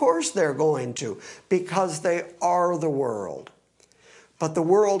 Of course they're going to, because they are the world. But the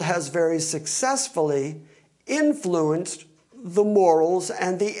world has very successfully influenced the morals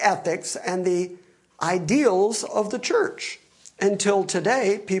and the ethics and the ideals of the church. Until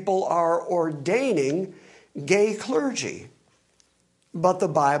today, people are ordaining gay clergy. But the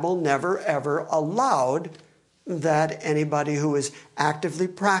Bible never ever allowed that anybody who is actively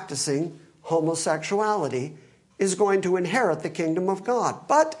practicing homosexuality is going to inherit the kingdom of God.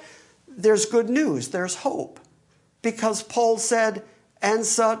 But there's good news, there's hope. Because Paul said, and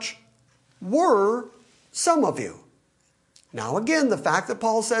such were some of you. Now again, the fact that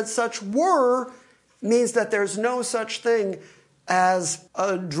Paul said such were means that there's no such thing as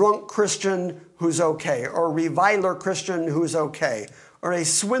a drunk Christian who's okay, or a reviler Christian who's okay, or a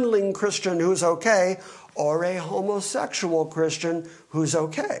swindling Christian who's okay, or a homosexual Christian who's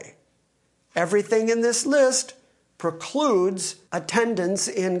okay. Everything in this list precludes attendance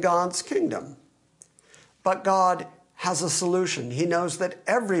in God's kingdom. But God has a solution. He knows that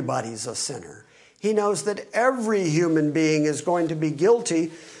everybody's a sinner. He knows that every human being is going to be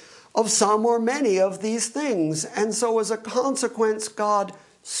guilty of some or many of these things. And so as a consequence, God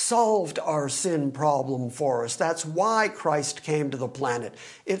solved our sin problem for us. That's why Christ came to the planet.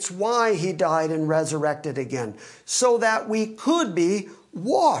 It's why he died and resurrected again, so that we could be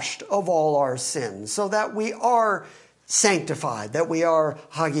washed of all our sins, so that we are sanctified, that we are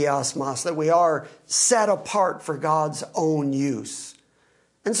hagiasmos, that we are set apart for God's own use.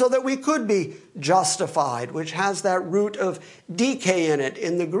 And so that we could be justified, which has that root of dike in it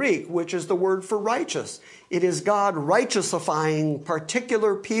in the Greek, which is the word for righteous. It is God righteousifying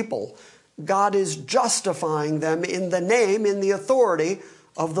particular people. God is justifying them in the name, in the authority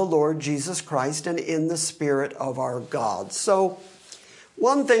of the Lord Jesus Christ and in the Spirit of our God. So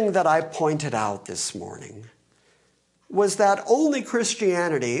one thing that I pointed out this morning was that only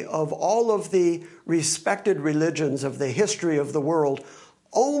Christianity, of all of the respected religions of the history of the world,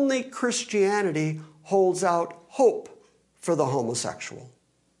 only Christianity holds out hope for the homosexual.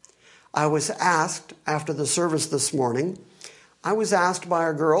 I was asked after the service this morning, I was asked by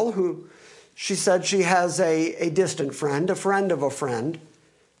a girl who, she said she has a distant friend, a friend of a friend,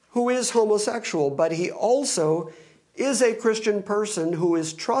 who is homosexual, but he also is a Christian person who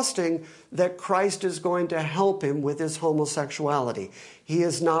is trusting that Christ is going to help him with his homosexuality. He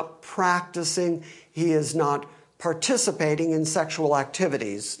is not practicing, he is not participating in sexual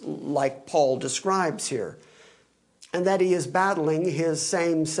activities like Paul describes here, and that he is battling his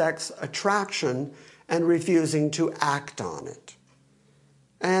same-sex attraction and refusing to act on it.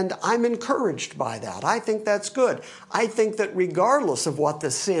 And I'm encouraged by that. I think that's good. I think that regardless of what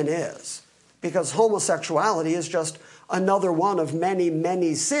the sin is, because homosexuality is just another one of many,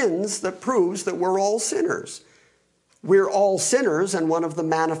 many sins that proves that we're all sinners. We're all sinners, and one of the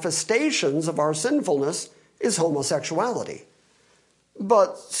manifestations of our sinfulness is homosexuality.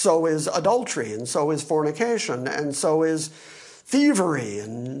 But so is adultery, and so is fornication, and so is thievery,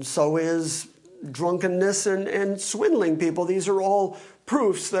 and so is drunkenness and swindling people. These are all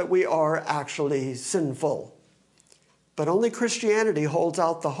proofs that we are actually sinful. But only Christianity holds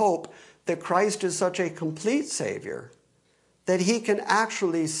out the hope that Christ is such a complete Savior that he can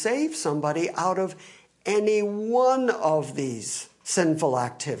actually save somebody out of any one of these sinful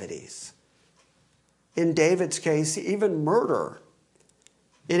activities. In David's case, even murder.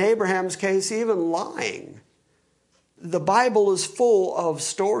 In Abraham's case, even lying. The Bible is full of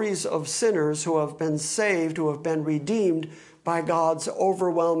stories of sinners who have been saved, who have been redeemed by God's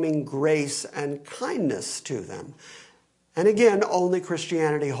overwhelming grace and kindness to them. And again, only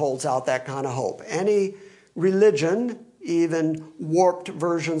Christianity holds out that kind of hope. Any religion, even warped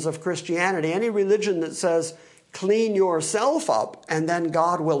versions of Christianity, any religion that says, clean yourself up and then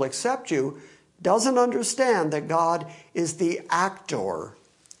God will accept you, doesn't understand that God is the actor.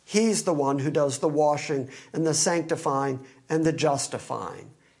 He's the one who does the washing and the sanctifying and the justifying.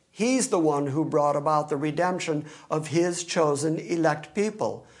 He's the one who brought about the redemption of his chosen elect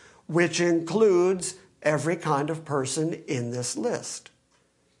people, which includes every kind of person in this list.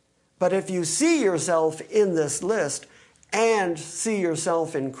 But if you see yourself in this list and see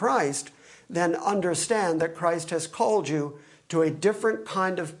yourself in Christ, then understand that Christ has called you to a different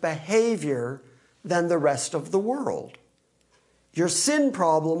kind of behavior than the rest of the world. Your sin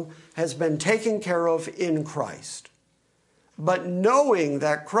problem has been taken care of in Christ. But knowing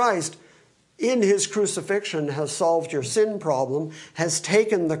that Christ, in his crucifixion, has solved your sin problem, has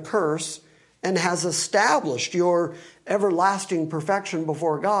taken the curse, and has established your everlasting perfection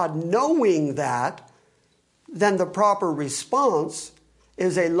before God, knowing that, then the proper response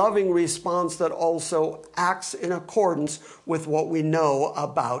is a loving response that also acts in accordance with what we know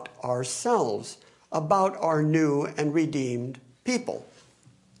about ourselves, about our new and redeemed people.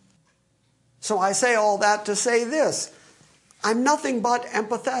 So I say all that to say this: I'm nothing but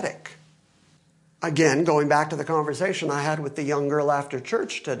empathetic. Again, going back to the conversation I had with the young girl after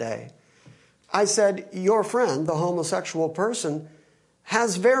church today, I said, your friend, the homosexual person,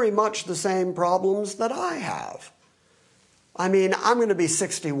 has very much the same problems that I have. I mean, I'm going to be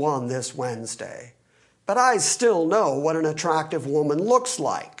 61 this Wednesday, but I still know what an attractive woman looks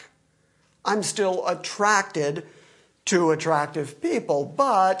like. I'm still attracted to attractive people,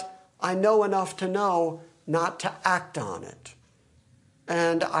 but I know enough to know not to act on it.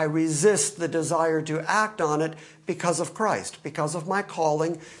 And I resist the desire to act on it because of Christ, because of my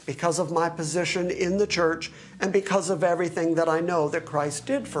calling, because of my position in the church, and because of everything that I know that Christ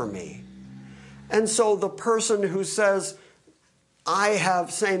did for me. And so the person who says, I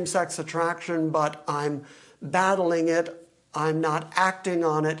have same-sex attraction, but I'm battling it, I'm not acting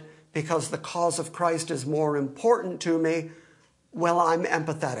on it because the cause of Christ is more important to me, well, I'm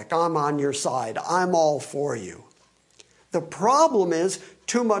empathetic. I'm on your side. I'm all for you. The problem is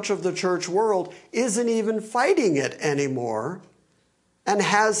too much of the church world isn't even fighting it anymore and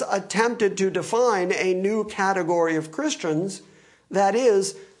has attempted to define a new category of Christians, that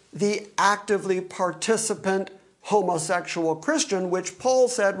is, the actively participant homosexual Christian, which Paul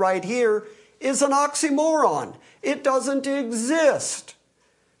said right here is an oxymoron. It doesn't exist.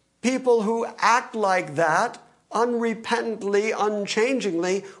 People who act like that, unrepentantly,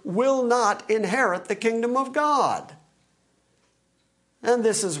 unchangingly, will not inherit the kingdom of God. And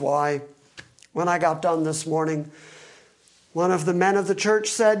this is why, when I got done this morning, one of the men of the church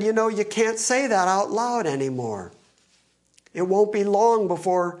said, you know, you can't say that out loud anymore. It won't be long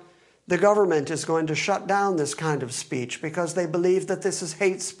before the government is going to shut down this kind of speech because they believe that this is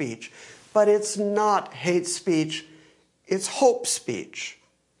hate speech. But it's not hate speech, it's hope speech.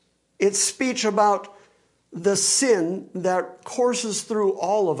 It's speech about the sin that courses through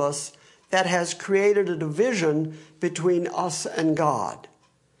all of us that has created a division between us and God,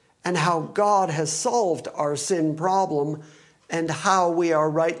 and how God has solved our sin problem and how we are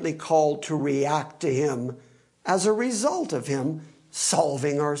rightly called to react to Him as a result of Him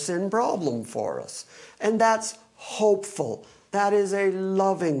solving our sin problem for us. And that's hopeful. That is a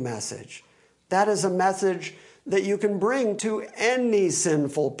loving message. That is a message that you can bring to any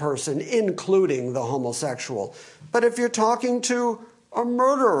sinful person, including the homosexual. But if you're talking to a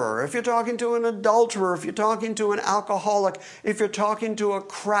murderer, if you're talking to an adulterer, if you're talking to an alcoholic, if you're talking to a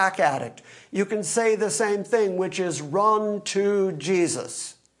crack addict, you can say the same thing, which is run to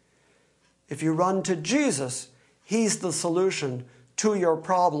Jesus. If you run to Jesus, He's the solution to your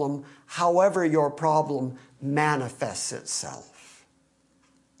problem, however your problem manifests itself.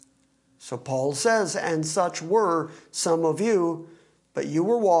 So Paul says, and such were some of you, but you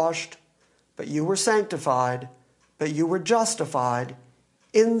were washed, but you were sanctified, but you were justified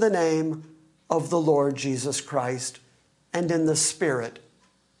in the name of the Lord Jesus Christ and in the Spirit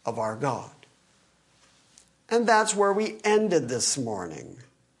of our God. And that's where we ended this morning.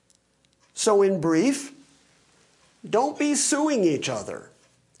 So in brief, don't be suing each other.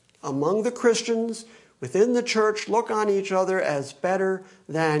 Among the Christians within the church, look on each other as better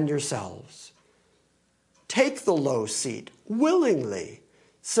than yourselves. Take the low seat willingly.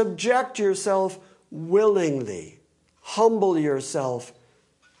 Subject yourself willingly. Humble yourself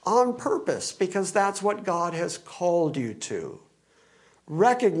on purpose, because that's what God has called you to.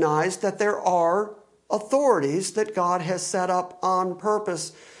 Recognize that there are authorities that God has set up on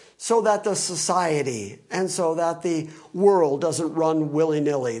purpose so that the society and so that the world doesn't run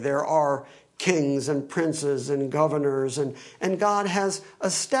willy-nilly. There are kings and princes and governors, and God has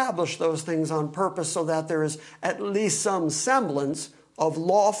established those things on purpose so that there is at least some semblance of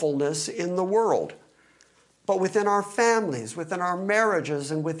lawfulness in the world. But within our families, within our marriages,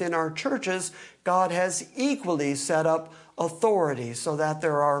 and within our churches, God has equally set up authority so that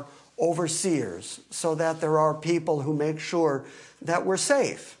there are overseers, so that there are people who make sure that we're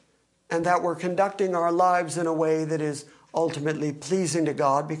safe and that we're conducting our lives in a way that is ultimately pleasing to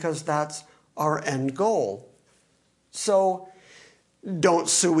God, because that's our end goal. So don't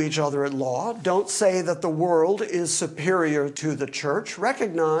sue each other at law. Don't say that the world is superior to the church.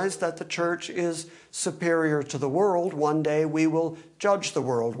 Recognize that the church is superior to the world. One day we will judge the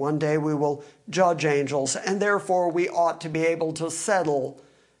world. One day we will judge angels. And therefore we ought to be able to settle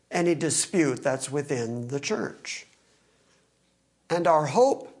any dispute that's within the church. And our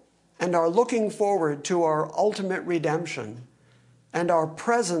hope and our looking forward to our ultimate redemption and our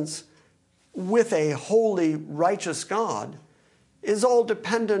presence with a holy, righteous God is all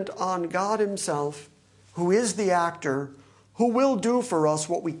dependent on God Himself, who is the actor, who will do for us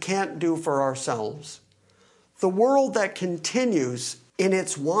what we can't do for ourselves. The world that continues in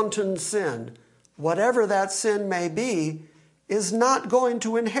its wanton sin, whatever that sin may be, is not going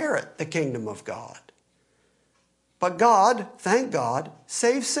to inherit the kingdom of God. But God, thank God,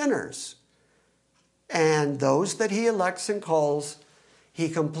 saves sinners. And those that he elects and calls, he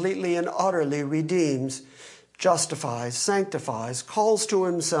completely and utterly redeems, justifies, sanctifies, calls to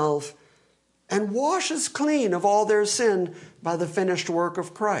himself, and washes clean of all their sin by the finished work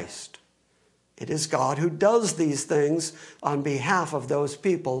of Christ. It is God who does these things on behalf of those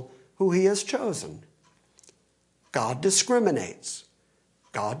people who he has chosen. God discriminates.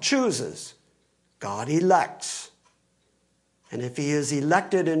 God chooses. God elects. And if he has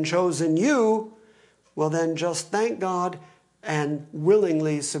elected and chosen you, well then just thank God and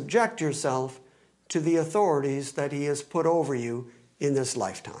willingly subject yourself to the authorities that he has put over you in this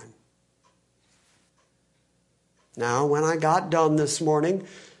lifetime. Now, when I got done this morning,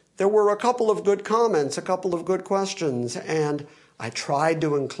 there were a couple of good comments, a couple of good questions, and I tried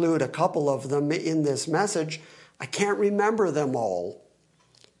to include a couple of them in this message. I can't remember them all,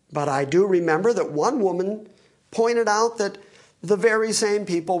 but I do remember that one woman pointed out that the very same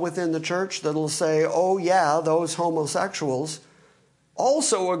people within the church that'll say, oh yeah, those homosexuals,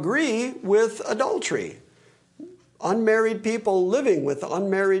 also agree with adultery. Unmarried people living with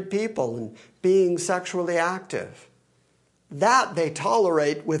unmarried people and being sexually active. That they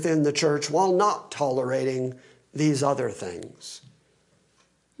tolerate within the church while not tolerating these other things.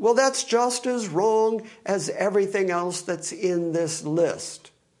 Well, that's just as wrong as everything else that's in this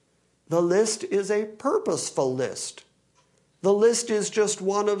list. The list is a purposeful list. The list is just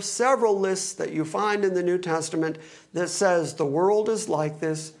one of several lists that you find in the New Testament that says the world is like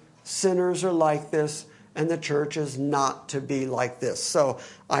this, sinners are like this, and the church is not to be like this. So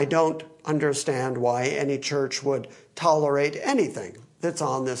I don't understand why any church would tolerate anything that's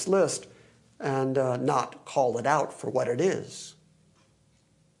on this list and not call it out for what it is.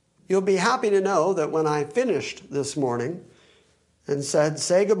 You'll be happy to know that when I finished this morning and said,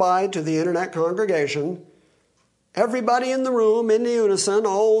 say goodbye to the internet congregation, everybody in the room in unison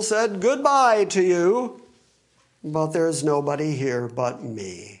all said goodbye to you, but there's nobody here but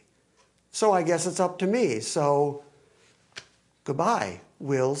me. So I guess it's up to me. So goodbye.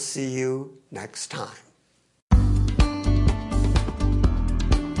 We'll see you next time.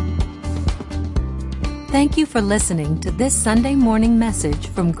 Thank you for listening to this Sunday morning message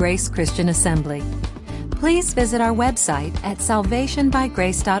from Grace Christian Assembly. Please visit our website at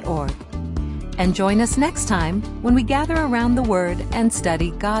salvationbygrace.org. And join us next time when we gather around the Word and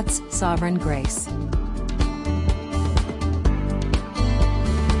study God's sovereign grace.